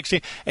 76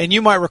 team, and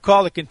you might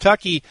recall that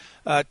Kentucky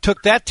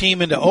took that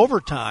team into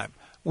overtime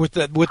with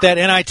that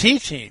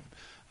NIT team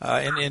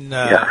in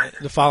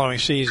the following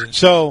season.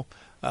 So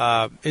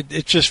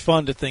it's just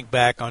fun to think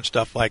back on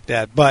stuff like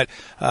that. But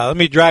let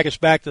me drag us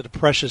back to the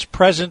precious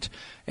present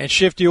and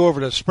shift you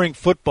over to spring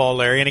football,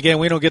 Larry. And, again,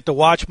 we don't get to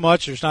watch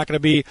much. There's not going to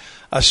be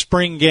a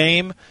spring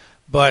game.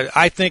 But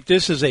I think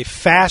this is a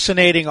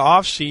fascinating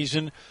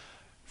offseason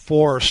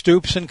for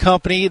Stoops and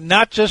company,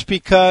 not just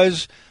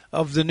because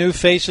of the new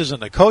faces on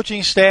the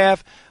coaching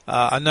staff,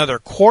 another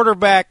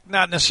quarterback,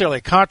 not necessarily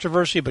a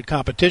controversy but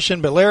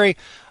competition. But, Larry,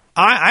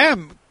 I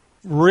am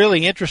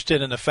really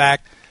interested in the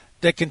fact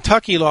that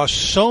Kentucky lost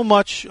so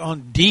much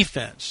on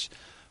defense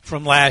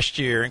from last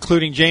year,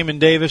 including Jamin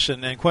Davis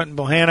and Quentin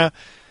Bohanna.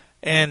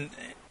 And,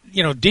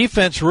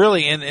 defense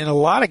really in a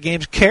lot of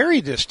games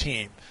carried this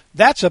team.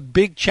 That's a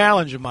big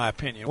challenge, in my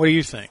opinion. What do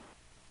you think?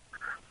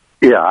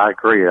 Yeah, I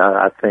agree.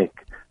 I think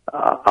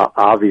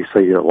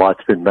obviously a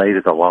lot's been made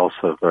of the loss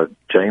of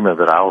Jamin,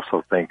 but I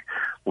also think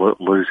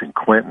losing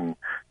Quentin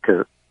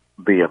could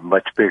be a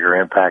much bigger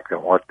impact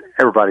than what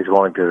everybody's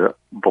willing to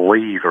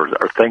believe or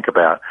think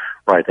about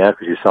right now,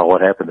 because you saw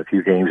what happened a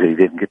few games that he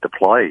didn't get to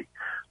play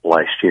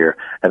last year.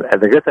 And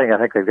the good thing, I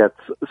think they've got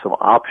some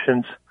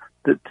options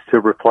to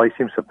replace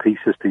him, some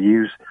pieces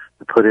to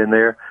put in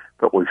there.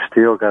 But we've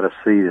still got to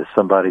see that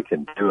somebody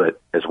can do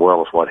it as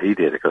well as what he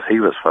did, because he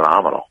was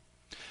phenomenal.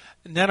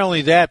 Not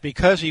only that,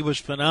 because he was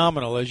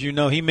phenomenal, as you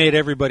know, he made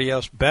everybody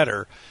else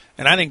better.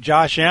 And I think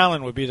Josh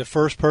Allen would be the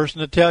first person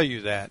to tell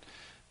you that,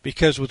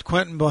 because with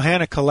Quentin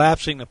Bohanna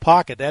collapsing the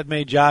pocket, that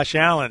made Josh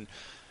Allen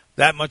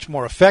that much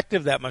more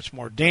effective, that much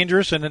more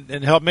dangerous,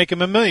 and helped make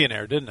him a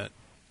millionaire, didn't it?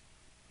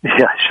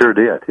 Yeah, it sure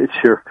did.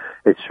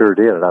 It sure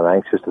did. And I'm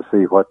anxious to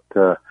see what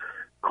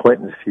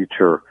Quentin's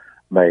future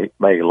may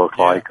look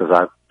like,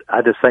 because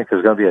I just think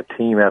there's going to be a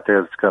team out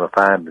there that's going to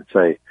find and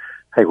say,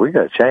 hey, we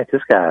got to change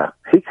this guy.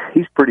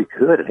 He's pretty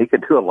good, and he can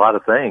do a lot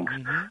of things.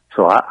 Mm-hmm.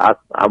 So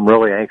I'm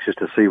really anxious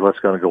to see what's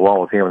going to go on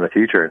with him in the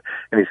future.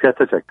 And he's got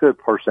such a good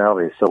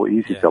personality; it's so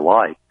easy to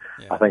like.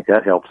 Yeah. I think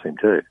that helps him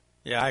too.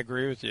 Yeah, I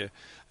agree with you.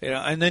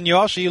 And then you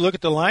look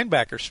at the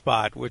linebacker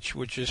spot, which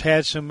has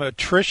had some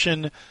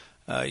attrition.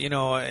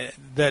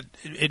 That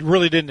it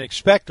really didn't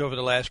expect over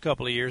the last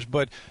couple of years.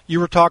 But you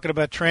were talking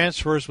about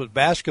transfers with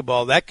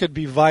basketball. That could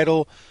be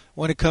vital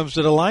when it comes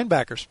to the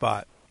linebacker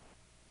spot.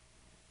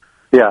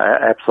 Yeah,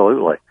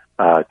 absolutely.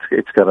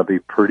 It's going to be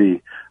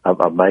pretty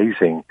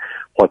amazing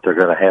what they're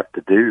going to have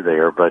to do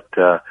there. But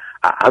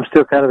I'm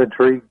still kind of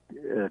intrigued,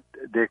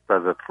 Dick, by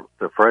the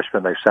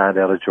freshman they signed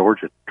out of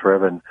Georgia,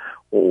 Trevin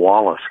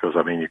Wallace, because,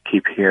 I mean, you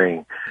keep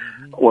hearing,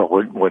 well,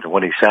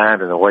 when he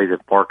signed and the way that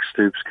Mark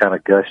Stoops kind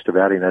of gushed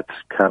about him, that's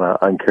kind of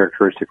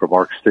uncharacteristic for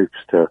Mark Stoops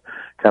to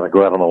kind of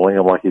go out on a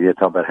limb like he did,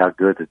 talking about how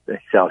good that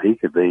he thought he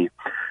could be.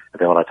 And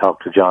then when I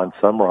talked to John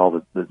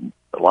Summerall, the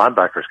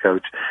linebackers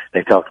coach,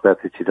 they talked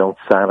about that you don't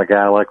sign a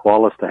guy like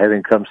Wallace to have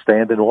him come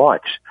stand and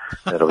watch.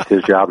 That it was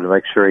his job to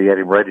make sure he had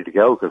him ready to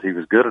go, because he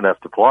was good enough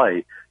to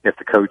play if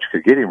the coach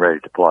could get him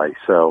ready to play.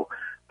 So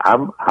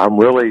I'm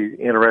really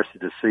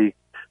interested to see,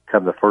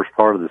 come the first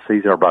part of the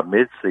season or by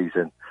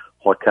mid-season,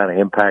 what kind of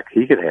impact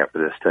he could have for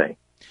this team.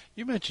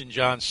 You mentioned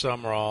John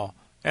Summerall,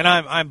 and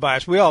I'm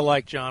biased. We all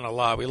like John a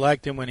lot. We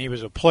liked him when he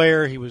was a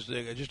player. He was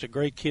just a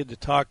great kid to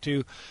talk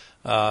to.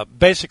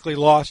 Basically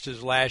lost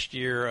his last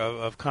year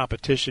of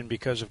competition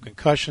because of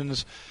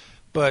concussions.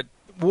 But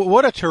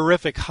what a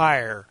terrific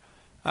hire.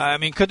 I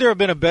mean, could there have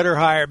been a better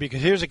hire?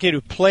 Because here's a kid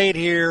who played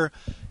here.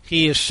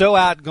 He is so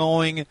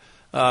outgoing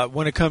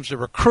when it comes to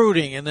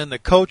recruiting, and then the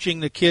coaching,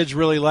 the kids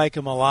really like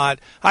him a lot.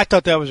 I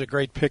thought that was a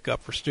great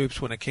pickup for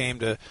Stoops when it came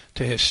to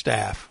his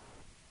staff.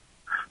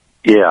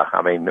 Yeah,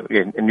 I mean,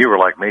 and you were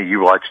like me.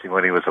 You watched him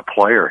when he was a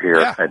player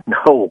here, and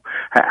know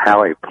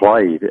how he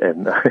played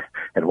and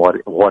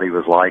what he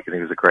was like. And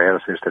he was a grad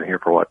assistant here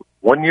for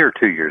 1 year or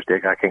 2 years,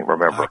 Dick? I can't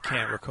remember. I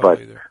can't recall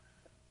either.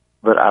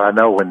 But I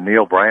know when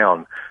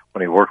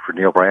he worked for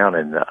Neil Brown,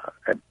 and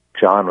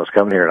John was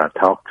coming here, and I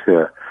talked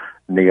to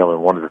Neil,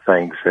 and one of the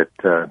things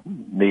that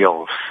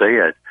Neil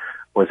said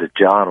was that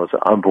John was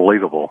an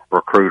unbelievable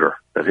recruiter.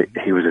 That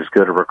he was as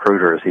good a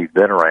recruiter as he'd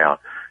been around.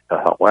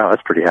 I thought, wow,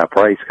 that's pretty high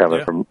praise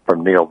coming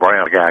from Neil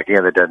Brown, a guy,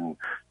 again, that doesn't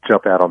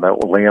jump out on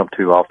that limb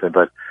too often.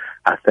 But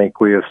I think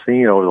we have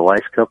seen over the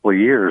last couple of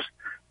years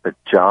that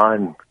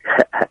John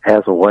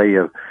has a way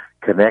of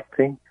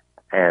connecting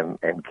and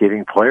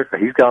getting players.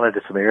 He's gone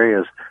into some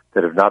areas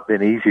that have not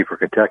been easy for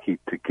Kentucky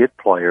to get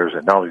players,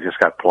 and not only just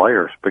got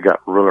players, but got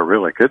really,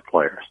 really good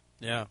players.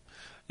 Yeah,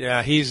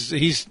 his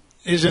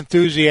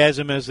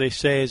enthusiasm, as they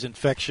say, is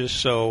infectious.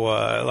 So,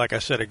 like I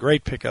said, a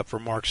great pickup for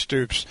Mark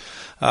Stoops.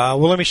 Well,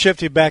 let me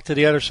shift you back to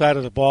the other side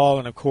of the ball,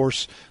 and of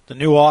course, the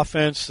new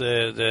offense,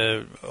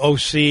 the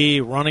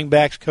OC, running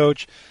backs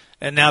coach,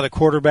 and now the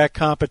quarterback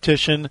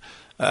competition.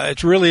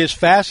 It really is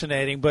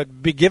fascinating.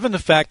 But given the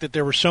fact that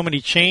there were so many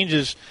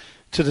changes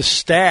to the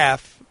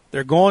staff,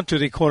 they're going to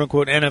the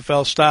quote-unquote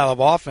NFL style of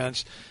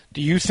offense.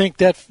 Do you think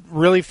that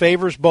really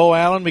favors Bo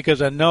Allen?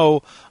 Because I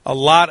know a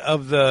lot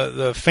of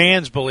the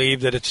fans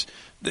believe that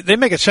they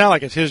make it sound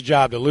like it's his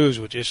job to lose,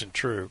 which isn't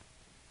true.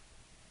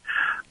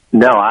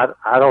 No,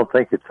 I don't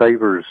think it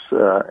favors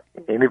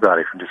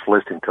anybody from just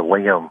listening to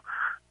Liam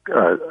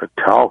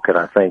talk. And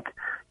I think,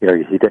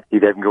 he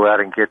doesn't go out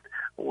and get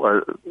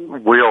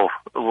Will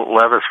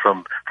Levis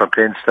from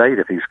Penn State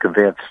if he's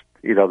convinced,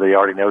 that he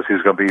already knows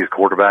who's going to be his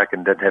quarterback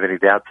and doesn't have any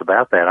doubts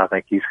about that. I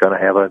think he's going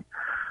to have an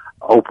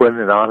open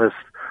and honest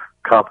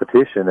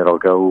competition that'll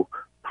go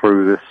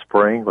through this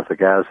spring with the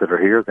guys that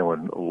are here. Then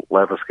when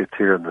Levis gets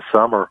here in the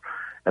summer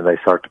and they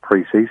start the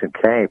preseason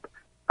camp,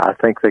 I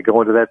think they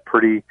go into that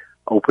pretty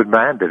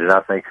open-minded. And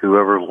I think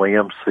whoever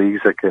Liam sees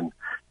that can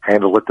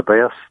handle it the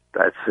best,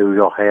 that's who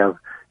you'll have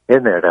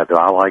in there. Now, do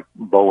I like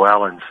Bo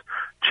Allen's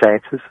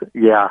chances?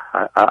 Yeah,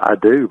 I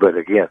do. But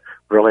again,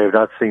 really have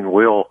not seen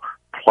Will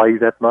play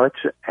that much,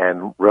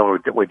 and really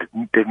we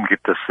didn't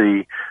get to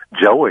see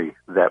Joey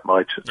that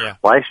much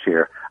last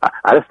year.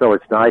 I just know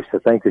it's nice to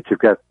think that you've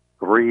got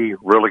three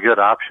really good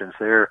options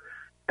there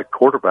at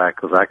quarterback,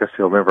 because I can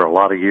still remember a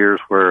lot of years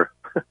where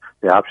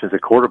the options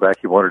at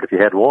quarterback, you wondered if you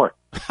had one.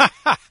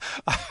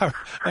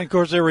 And, of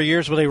course, there were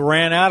years where they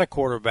ran out of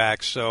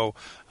quarterbacks, so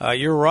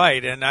you're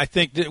right. And I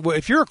think that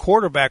if you're a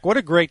quarterback, what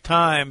a great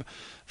time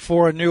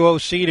for a new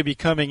OC to be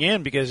coming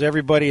in, because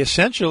everybody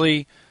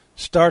essentially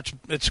starts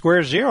at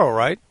square zero,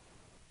 right?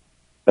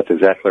 That's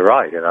exactly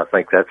right, and I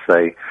think that's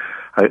a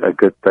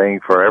good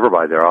thing for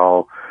everybody. They're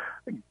all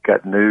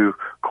got new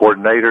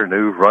coordinator,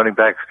 new running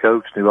backs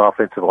coach, new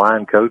offensive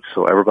line coach,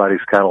 so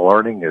everybody's kind of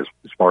learning, as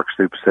Mark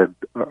Stoops said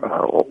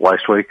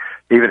last week.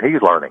 Even he's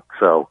learning,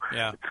 so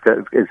yeah.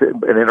 It's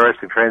an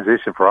interesting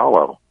transition for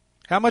all of them.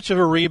 How much of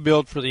a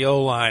rebuild for the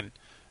O-line,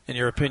 in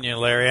your opinion,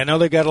 Larry? I know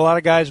they got a lot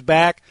of guys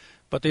back,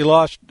 but they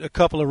lost a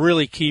couple of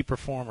really key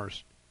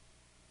performers.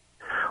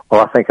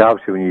 Well, I think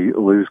obviously when you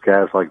lose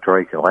guys like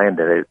Drake and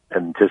Landon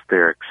and just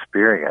their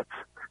experience,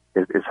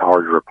 it's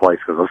hard to replace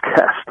because those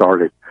guys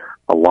started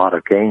a lot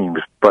of games.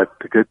 But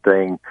the good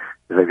thing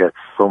is they've got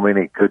so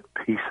many good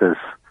pieces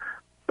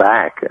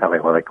back. I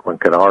mean, when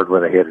Kennard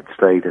went ahead and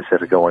stayed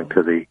instead of going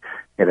to the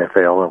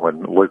NFL, and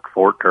when Luke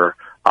Fortner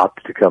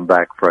opted to come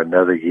back for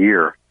another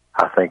year,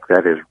 I think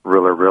that is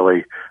really,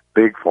 really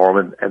big for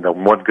him. And the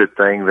one good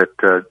thing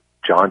that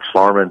John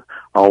Schlarman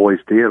always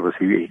did was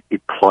he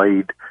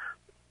played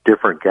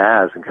different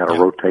guys and kind of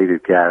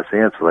rotated guys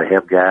in, so they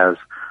have guys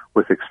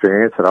with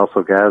experience and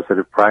also guys that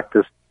have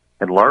practiced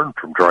and learned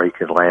from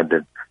Drake and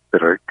Landon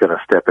that are going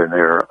to step in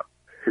there,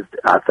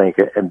 I think,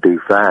 and do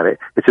fine.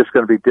 It's just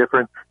going to be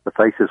different. The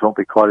faces won't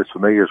be quite as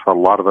familiar as what a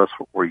lot of us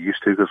were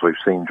used to because we've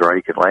seen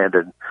Drake and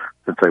Landon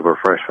since they were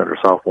freshmen or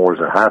sophomores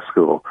in high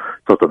school.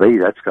 So to me,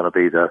 that's going to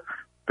be the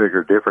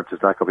bigger difference.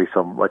 It's not going to be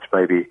so much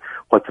maybe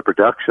what the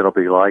production will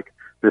be like.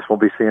 This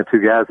won't be seeing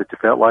two guys that you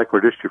felt like were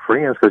just your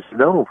friends because you've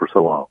known them for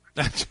so long.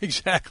 That's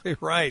exactly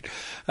right.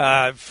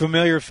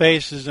 Familiar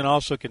faces and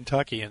also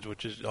Kentuckians,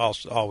 which is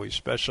also always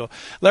special.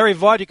 Larry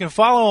Vaught, you can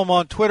follow him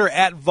on Twitter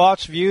at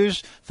Vaught's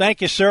Views. Thank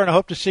you, sir, and I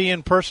hope to see you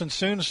in person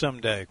soon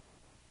someday.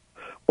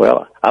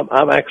 Well,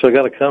 I'm actually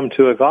going to come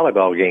to a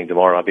volleyball game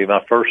tomorrow. It'll be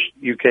my first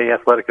UK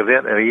athletic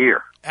event in a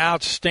year.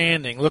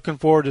 Outstanding. Looking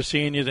forward to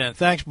seeing you then.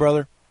 Thanks,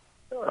 brother.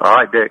 All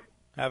right, Dick.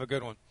 Have a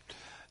good one.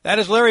 That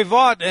is Larry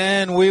Vaught,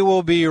 and we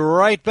will be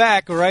right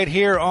back right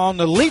here on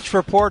the Leach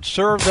Report,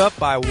 served up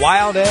by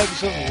Wild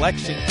Eggs of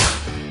Lexington.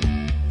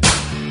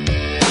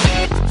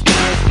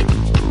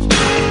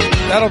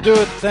 That'll do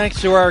it. Thanks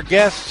to our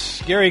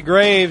guests, Gary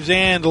Graves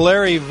and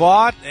Larry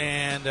Vaught,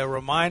 and a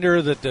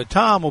reminder that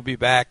Tom will be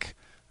back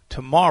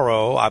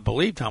tomorrow. I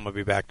believe Tom will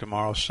be back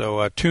tomorrow,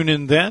 so tune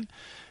in then,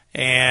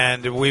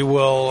 and we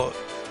will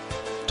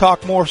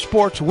talk more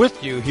sports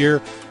with you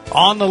here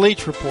on the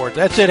Leach Report.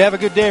 That's it. Have a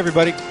good day,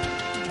 everybody.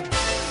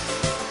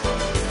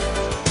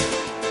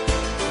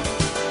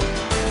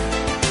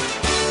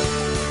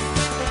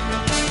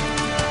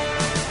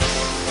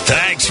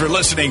 Thanks for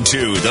listening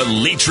to The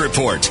Leach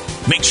Report.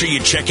 Make sure you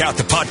check out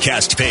the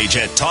podcast page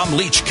at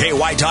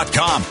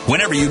TomLeachKY.com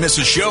whenever you miss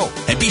a show.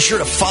 And be sure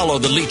to follow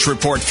The Leach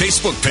Report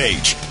Facebook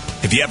page.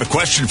 If you have a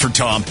question for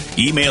Tom,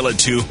 email it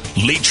to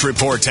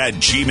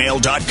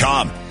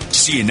leachreport@gmail.com.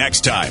 See you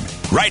next time,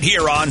 right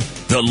here on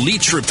The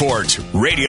Leach Report Radio.